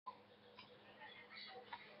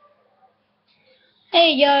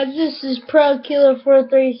Hey guys, this is Pro Killer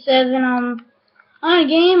 437. I'm on a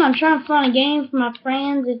game. I'm trying to find a game for my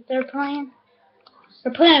friends if they're playing.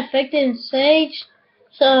 They're playing Affected and Sage.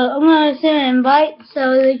 So I'm gonna send an invite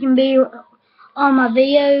so they can be on my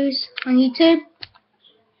videos on YouTube.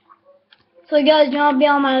 So guys, you wanna be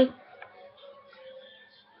on my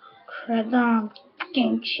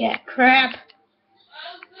game chat crap.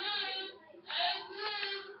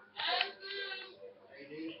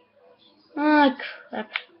 Oh crap.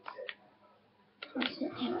 I'll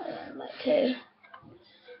send him an invite too.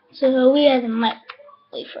 So we have to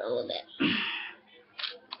wait for a little bit.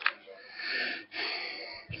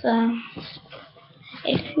 So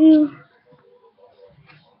if you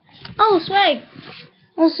Swag!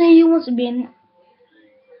 Let's see who wants to be in it.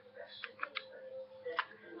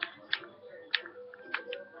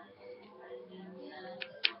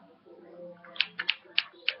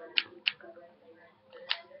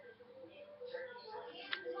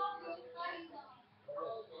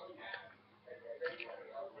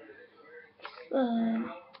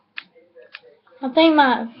 I think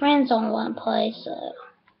my friends don't want to play, so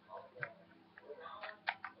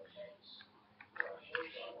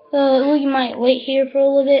we might wait here for a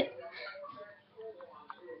little bit.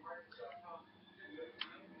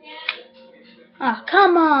 Ah,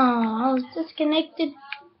 come on! I was disconnected.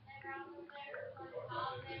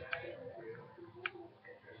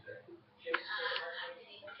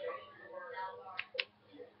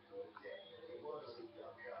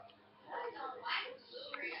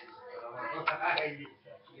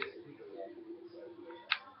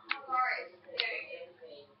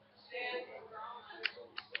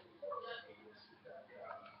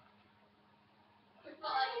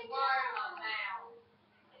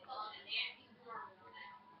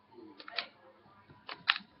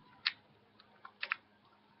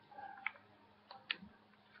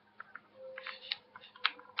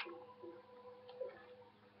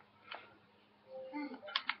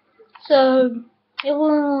 So it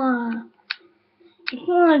will. If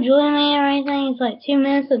you want to join me or anything, it's like 2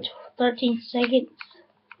 minutes and 13 seconds.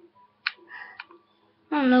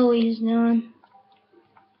 I don't know what he's doing.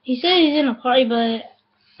 He said he's in a party, but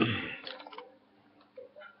I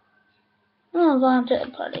don't know if I'm to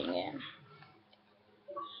the party again.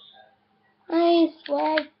 Hey,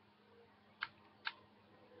 Swag.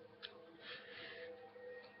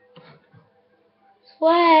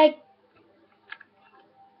 Swag.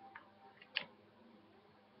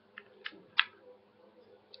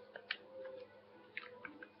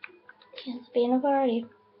 It's being a party.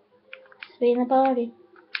 It's being a party.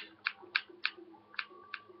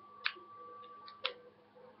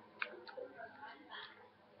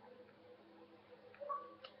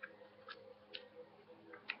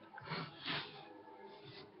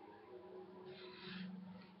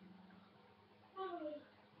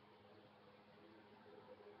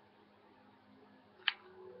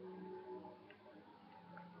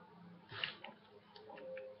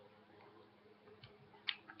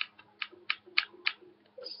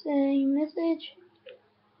 Same message.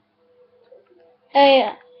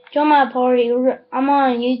 Hey, join my party. I'm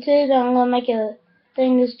on YouTube. I'm gonna make a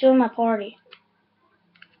thing. Just join my party.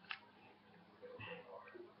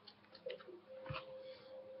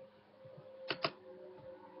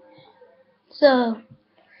 So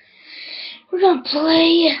we're gonna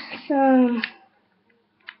play some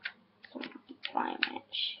fire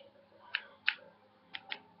match.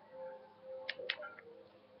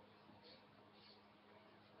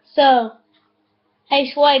 So,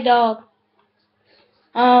 hey, Swag Dog.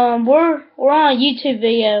 We're on a YouTube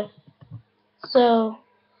video. So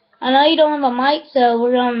I know you don't have a mic, so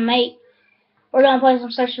we're gonna play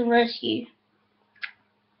some search and rescue.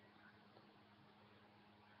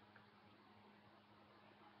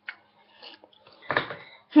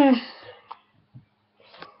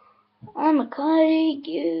 I'm a cutty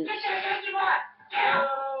goose.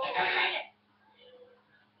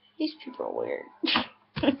 These people are weird.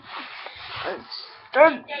 Let's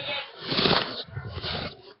start.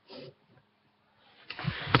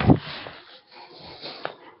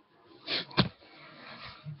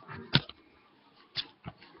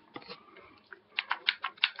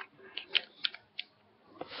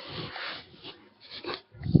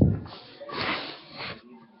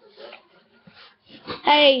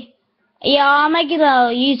 Hey, yeah, I'm making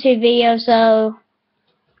a YouTube video, so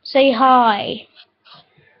say hi.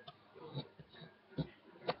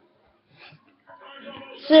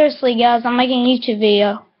 Seriously, guys, I'm making a YouTube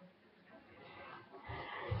video.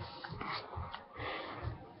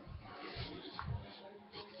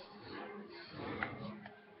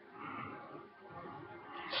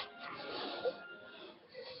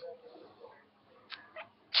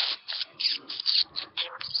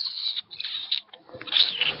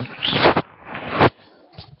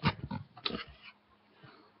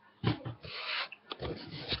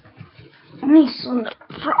 Nice on the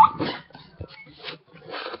front.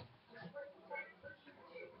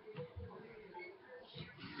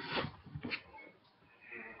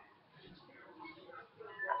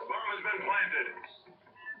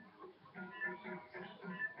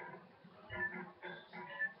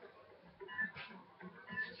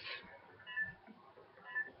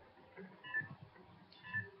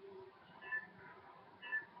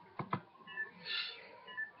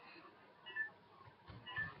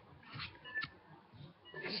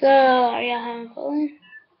 So, are y'all having fun?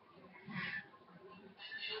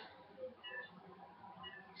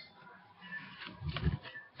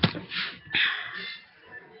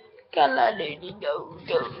 Gotta do the go, gotta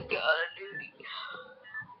do the go.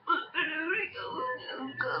 We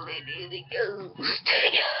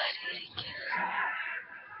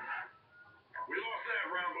lost that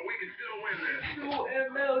round, but we can still win this. 2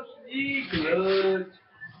 MLG clutch.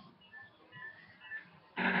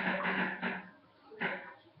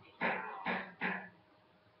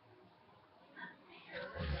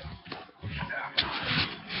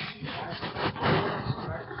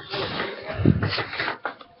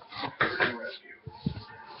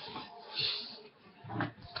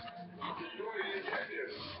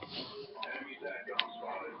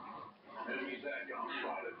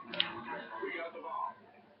 We got the ball.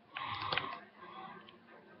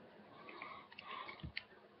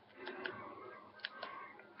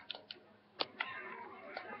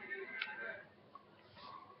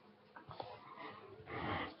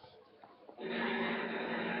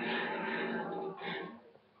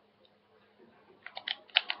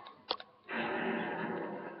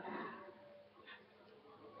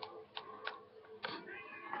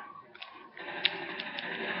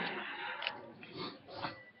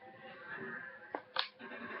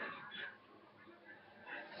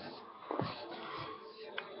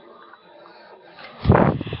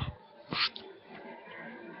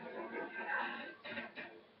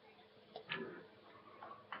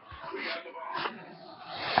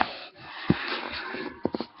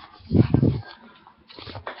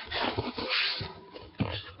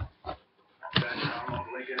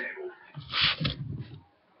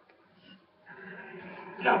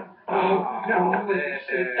 No. Oh, no. He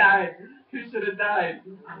should have died. He should have died.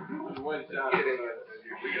 One shot. We got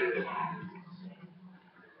the ball.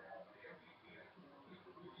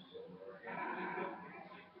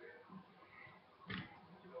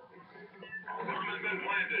 Bomb has been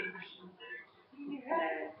planted.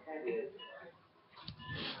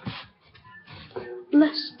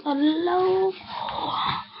 Let's alone.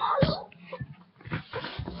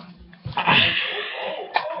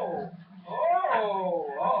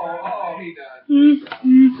 He done.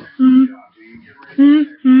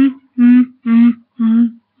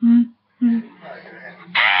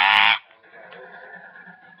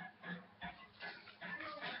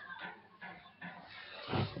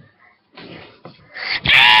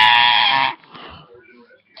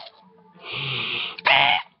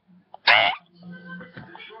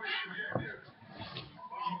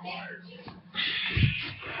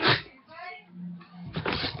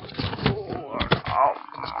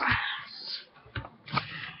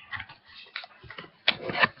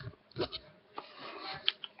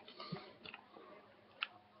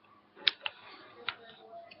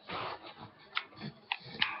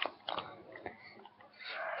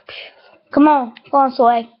 Come on, go on,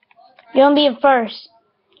 Sway. You're gonna be in first.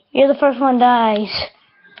 You're the first one dies.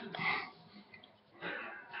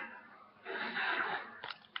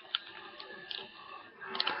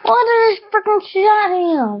 What did this freaking shot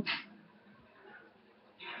him?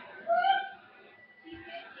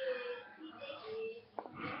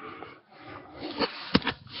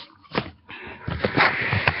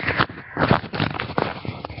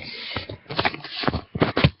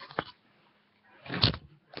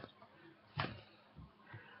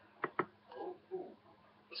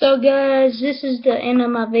 So guys, this is the end of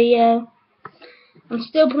my video. I'm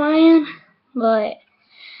still playing, but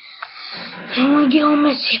I don't want to get all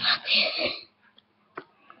messy about this.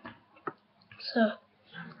 So,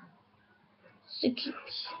 see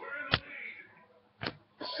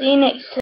you next time.